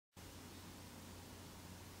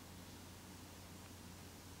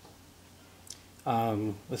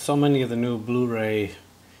With so many of the new Blu-ray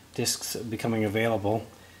discs becoming available,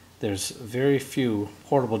 there's very few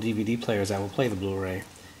portable DVD players that will play the Blu-ray.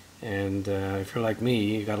 And if you're like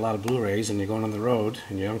me, you got a lot of Blu-rays and you're going on the road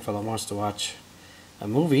and your young fellow wants to watch a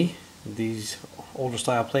movie, these older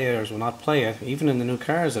style players will not play it. Even in the new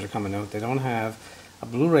cars that are coming out, they don't have a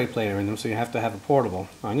Blu-ray player in them, so you have to have a portable.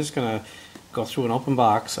 I'm just going to go through an open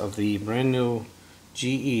box of the brand new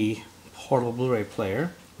GE portable Blu-ray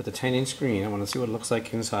player with a 10-inch screen. I want to see what it looks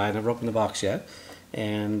like inside. I've never opened the box yet,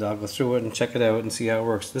 and I'll go through it and check it out and see how it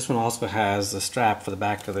works. This one also has a strap for the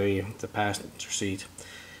back of the passenger seat,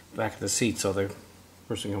 back of the seat, so the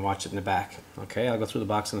person can watch it in the back. Okay, I'll go through the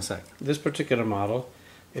box in a sec. This particular model,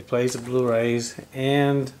 it plays the Blu-rays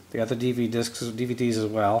and the other DVDs as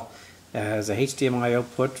well. It has a HDMI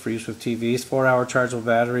output for use with TVs, 4-hour chargeable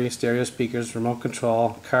battery, stereo speakers, remote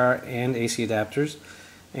control, car and AC adapters,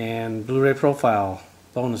 and Blu-ray profile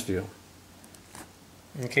bonus view.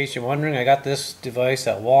 In case you're wondering, I got this device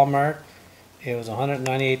at Walmart. It was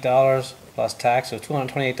 $198 plus tax, so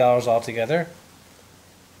 $228 altogether.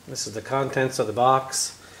 This is the contents of the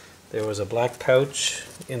box. There was a black pouch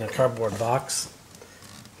in a cardboard box.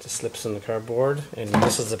 Just slips in the cardboard, and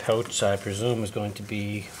this is the pouch I presume is going to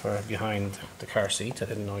be for behind the car seat. I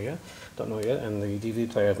don't know yet, and the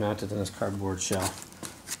DVD player is mounted in this cardboard shell.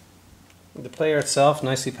 The player itself,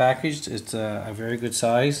 nicely packaged. It's a very good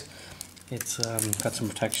size. It's got some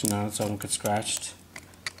protection on it so it won't get scratched.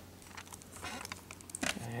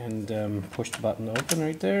 And push the button to open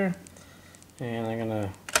right there. And I'm going to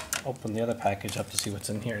open the other package up to see what's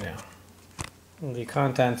in here now. The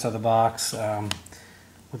contents of the box,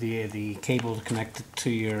 with the cable to connect it to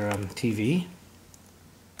your TV,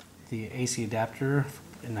 the AC adapter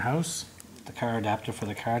in the house, the car adapter for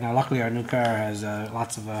the car. Now luckily our new car has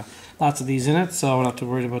lots of these in it, so I'm not too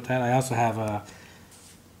worried about that. I also have a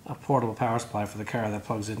portable power supply for the car that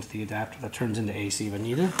plugs into the adapter that turns into AC when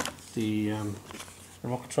needed. The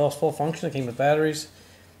remote control is full function. It came with batteries,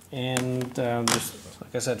 and there's,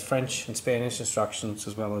 like I said, French and Spanish instructions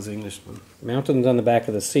as well as English. Mounted on the back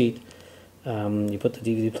of the seat, you put the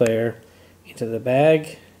DVD player into the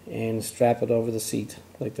bag and strap it over the seat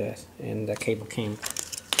like that, and that cable came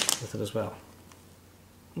with it as well.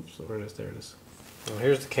 Oops, where it is, there it is. Well,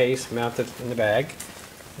 here's the case mounted in the bag.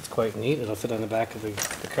 It's quite neat. It'll fit on the back of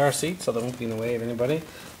the car seat, so they won't be in the way of anybody.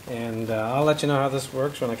 And I'll let you know how this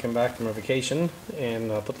works when I come back from our vacation,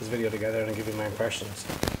 and I'll put this video together and give you my impressions.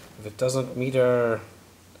 If it doesn't meet our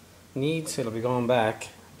needs, it'll be going back,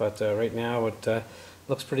 but right now it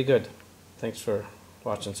looks pretty good. Thanks for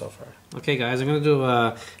watching so far. Okay guys, I'm going to do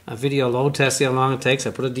a video load test, see how long it takes.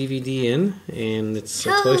 I put a DVD in, and it's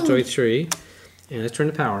Toy Story 3. And let's turn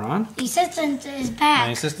the power on. The assistant is back.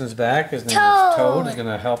 My assistant's back. His name is Toad. He's going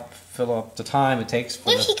to help fill up the time it takes for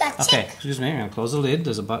he got sick. Excuse me. I'm going to close the lid.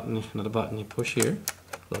 There's a button, another button you push here.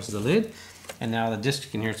 Closes the lid. And now the disc,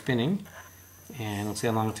 you can hear it spinning. And let's see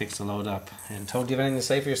how long it takes to load up. And Toad, do you have anything to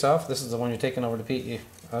say for yourself? This is the one you're taking over to Pete.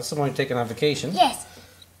 That's the one you're taking on vacation. Yes.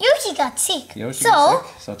 Yoshi got sick. Yoshi got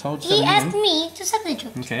sick. So Toad's he asked me to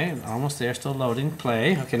substitute. Okay, almost there. Still loading.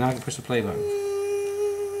 Play. Okay, now I can push the play button.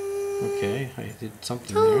 Okay, I did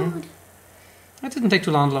something there. That didn't take too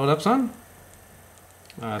long to load up, son.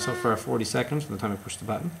 So far 40 seconds from the time I pushed the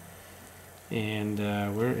button. And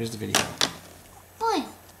where is the video? Boy.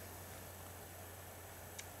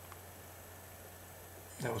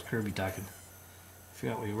 That was Kirby talking.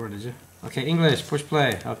 Forgot what you were, did you? Okay, English, push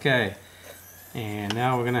play. Okay. And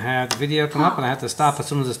now we're going to have the video come up, and I have to stop as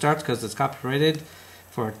soon as it starts because it's copyrighted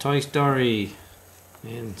for Toy Story.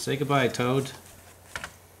 And say goodbye, Toad.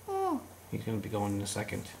 He's going to be going in a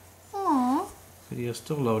second. Aww. Video's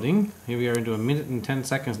still loading. Here we are into 1 minute and 10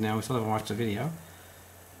 seconds now. We still haven't watched the video.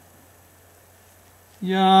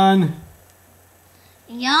 Yawn.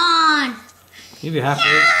 Yawn. You'll be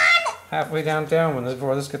halfway downtown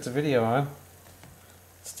before this gets a video on.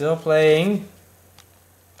 Still playing.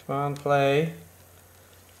 Come on, play.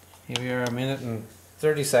 Here we are 1 minute and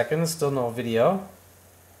 30 seconds. Still no video.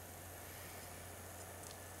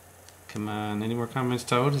 Come on, any more comments,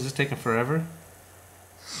 Toad? Is this taking forever?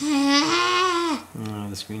 Oh,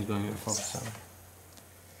 the screen's going to focus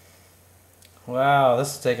on. Wow,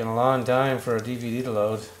 this is taking a long time for a DVD to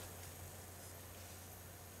load.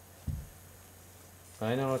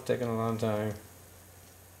 I know it's taking a long time,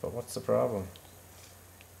 but what's the problem?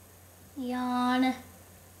 Yawn.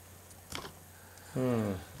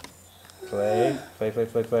 Play. Oh, there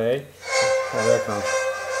it comes.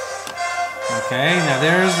 Okay, now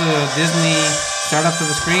there's a Disney start up to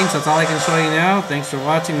the screen, so that's all I can show you now. Thanks for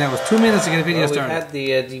watching. That was 2 minutes to get a video started. We've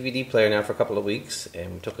had the DVD player now for a couple of weeks,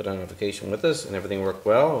 and we took it on a vacation with us, and everything worked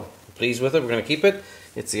well. We're pleased with it. We're going to keep it.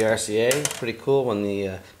 It's the RCA. Pretty cool. When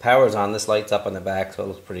the power's on, this lights up on the back, so it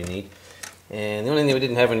looks pretty neat. And the only thing we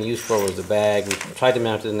didn't have any use for was the bag. We tried to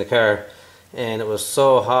mount it in the car, and it was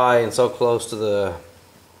so high and so close to the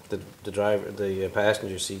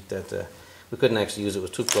passenger seat that we couldn't actually use it. It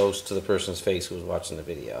was too close to the person's face who was watching the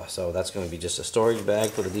video. So that's going to be just a storage bag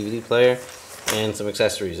for the DVD player and some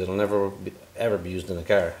accessories. It'll never ever be used in the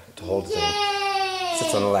car to hold the thing. It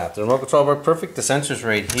sits on the lap. The remote control worked perfect. The sensor's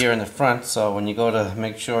right here in the front, so when you go to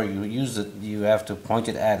make sure you use it, you have to point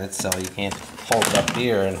it at it, so you can't hold it up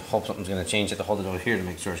here and hope something's going to change. You have to hold it over here to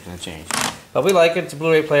make sure it's going to change. But we like it. It's a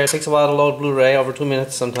Blu-ray player. It takes a while to load Blu-ray, over 2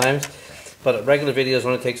 minutes sometimes. But regular videos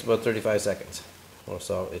only takes about 35 seconds or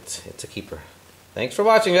so. It's a keeper. Thanks for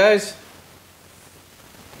watching, guys.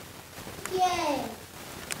 Yay!